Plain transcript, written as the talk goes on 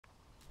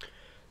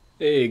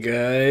Hey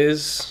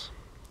guys,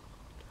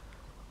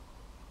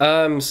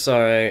 I'm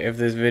sorry if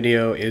this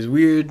video is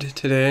weird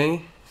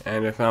today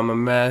and if I'm a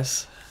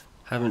mess,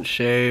 haven't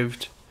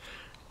shaved,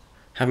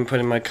 haven't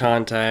put in my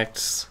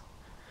contacts,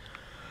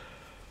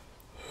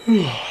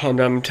 and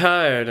I'm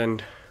tired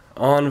and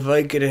on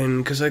Vicodin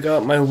because I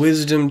got my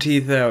wisdom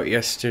teeth out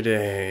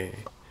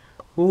yesterday.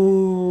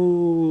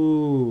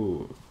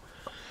 Ooh.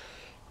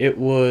 It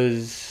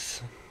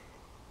was...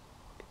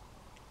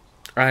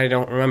 I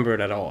don't remember it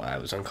at all. I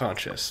was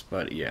unconscious,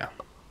 but yeah.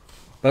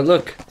 But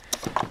look,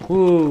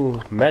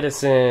 ooh,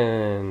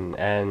 medicine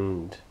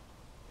and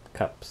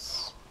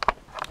cups.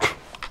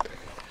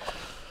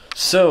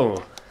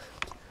 So,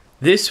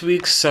 this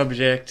week's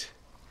subject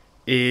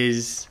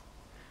is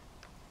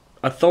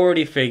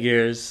authority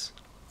figures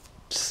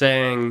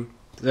saying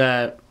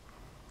that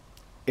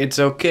it's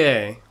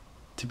okay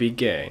to be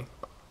gay,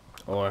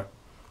 or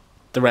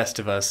the rest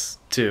of us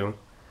too,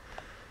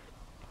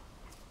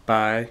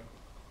 bi,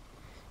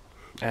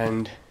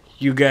 and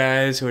you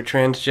guys who are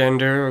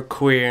transgender or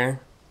queer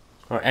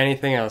or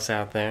anything else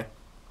out there,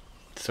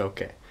 it's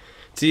okay.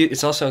 See,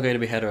 it's also okay to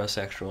be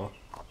heterosexual.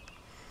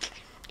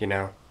 You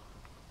know,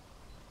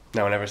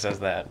 no one ever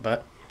says that,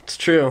 but it's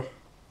true.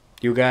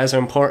 You guys are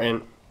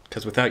important,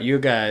 because without you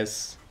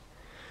guys,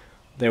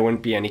 there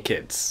wouldn't be any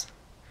kids.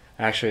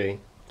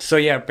 Actually, so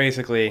yeah,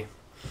 basically,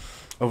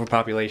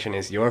 overpopulation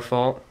is your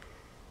fault.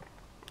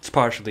 It's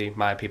partially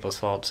my people's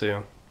fault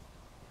too.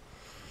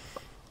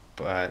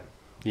 But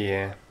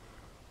yeah.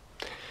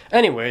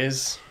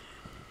 Anyways,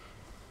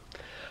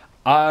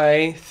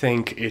 I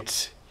think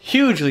it's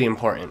hugely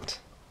important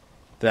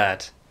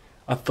that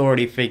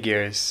authority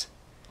figures,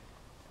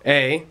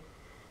 A,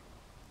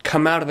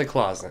 come out of the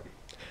closet.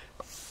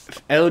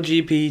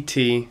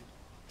 LGBT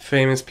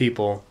famous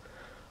people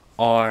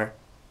are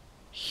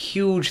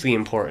hugely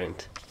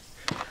important.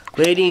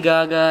 Lady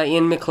Gaga,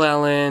 Ian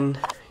McClellan,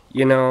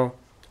 you know,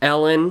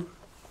 Ellen,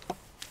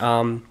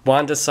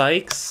 Wanda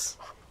Sykes,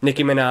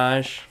 Nicki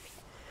Minaj.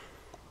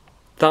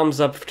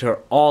 Thumbs up to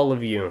all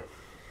of you.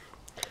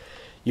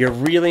 You're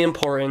really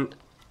important,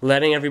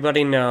 letting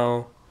everybody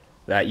know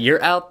that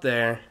you're out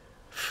there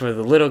for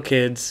the little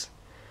kids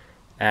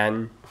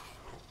and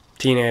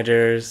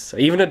teenagers,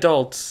 even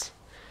adults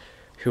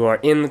who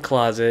are in the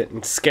closet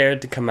and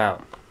scared to come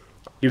out.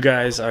 You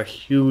guys are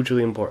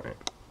hugely important.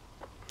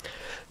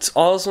 It's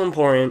also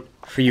important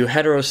for you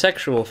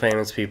heterosexual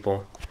famous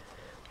people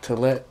to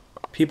let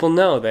people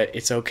know that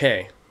it's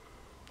okay,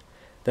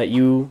 that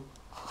you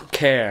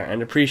care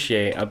and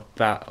appreciate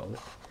about,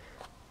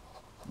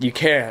 you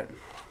care,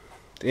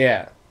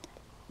 yeah,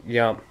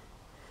 yup,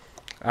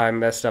 I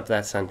messed up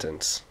that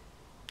sentence,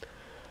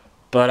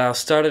 but I'll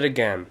start it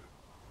again.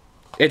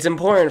 It's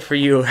important for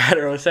you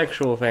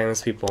heterosexual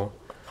famous people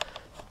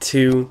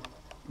to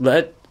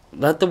let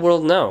the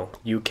world know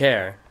you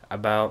care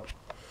about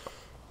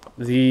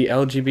the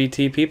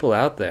LGBT people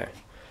out there,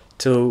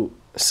 so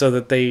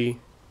that they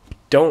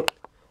don't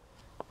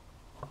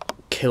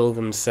kill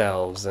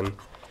themselves, and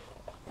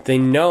they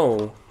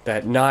know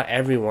that not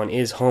everyone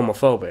is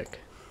homophobic.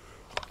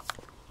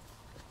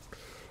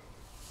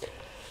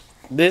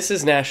 This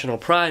is National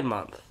Pride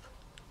Month,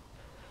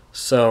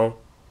 so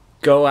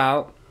go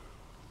out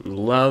and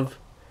love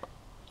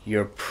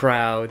your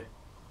proud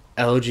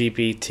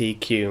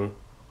LGBTQ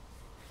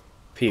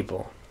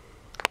people.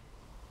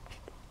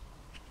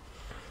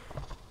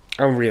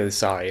 I'm really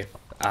sorry if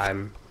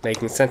I'm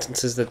making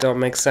sentences that don't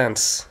make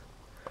sense.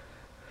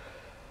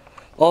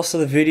 Also,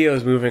 the video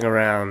is moving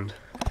around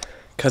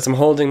because I'm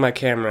holding my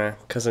camera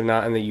because I'm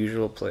not in the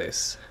usual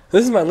place.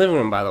 This is my living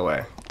room, by the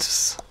way.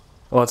 It's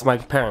my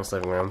parents'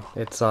 living room.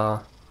 It's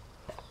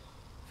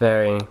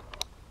very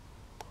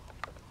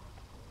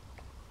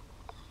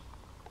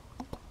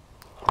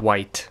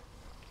white.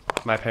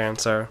 My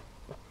parents are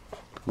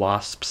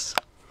wasps.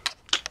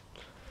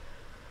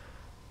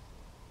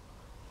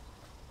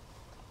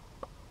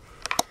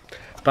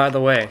 By the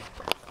way,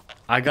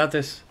 I got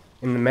this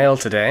in the mail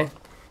today.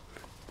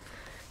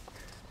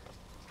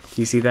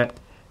 Do you see that?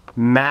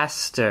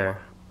 Master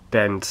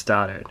Ben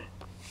Stoddard.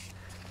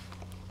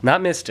 Not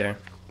Mr.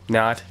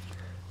 Not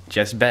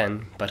just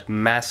Ben, but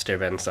Master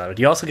Ben Stoddard.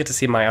 You also get to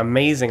see my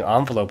amazing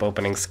envelope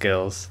opening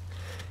skills.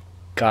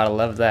 Gotta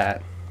love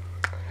that.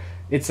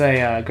 It's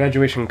a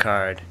graduation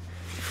card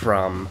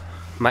from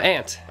my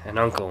aunt and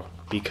uncle,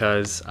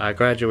 because I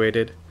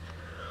graduated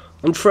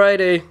on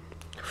Friday.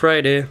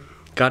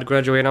 Gotta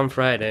graduate on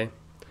Friday.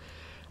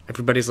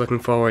 Everybody's looking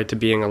forward to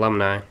being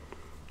alumni.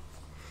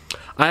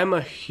 I'm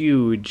a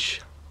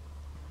huge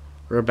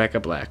Rebecca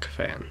Black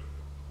fan.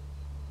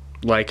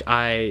 Like,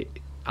 I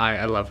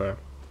love her.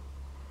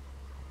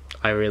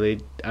 I really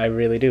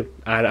do.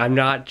 I'm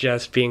not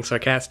just being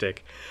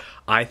sarcastic.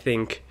 I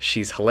think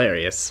she's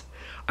hilarious.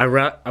 I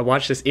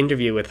watched this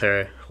interview with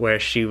her where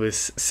she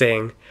was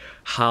saying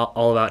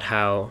all about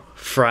how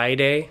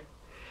Friday...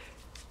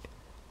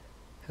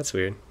 That's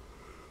weird.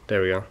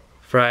 There we go.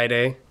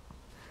 Friday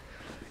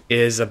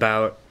is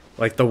about,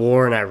 like, the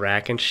war in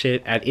Iraq and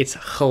shit, and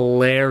it's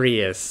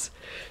hilarious.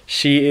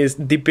 She is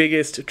the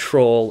biggest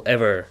troll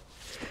ever.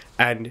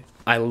 And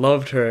I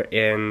loved her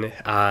in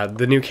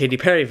the new Katy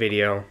Perry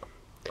video,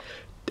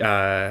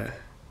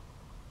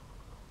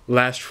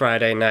 last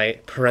Friday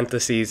night,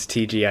 parentheses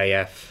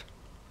TGIF.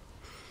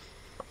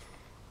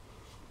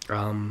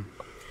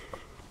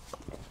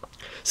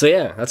 So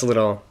yeah, that's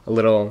a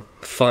little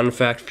fun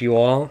fact for you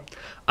all.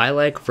 I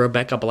like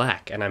Rebecca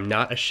Black, and I'm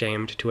not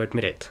ashamed to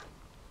admit it.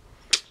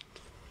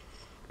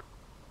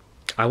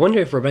 I wonder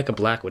if Rebecca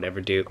Black would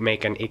ever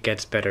make an It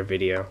Gets Better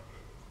video.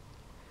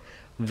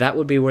 That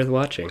would be worth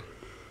watching.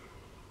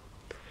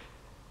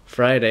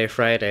 Friday.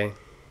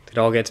 It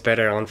all gets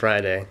better on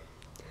Friday.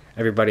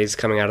 Everybody's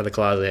coming out of the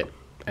closet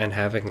and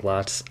having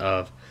lots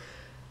of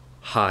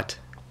hot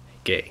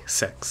gay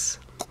sex.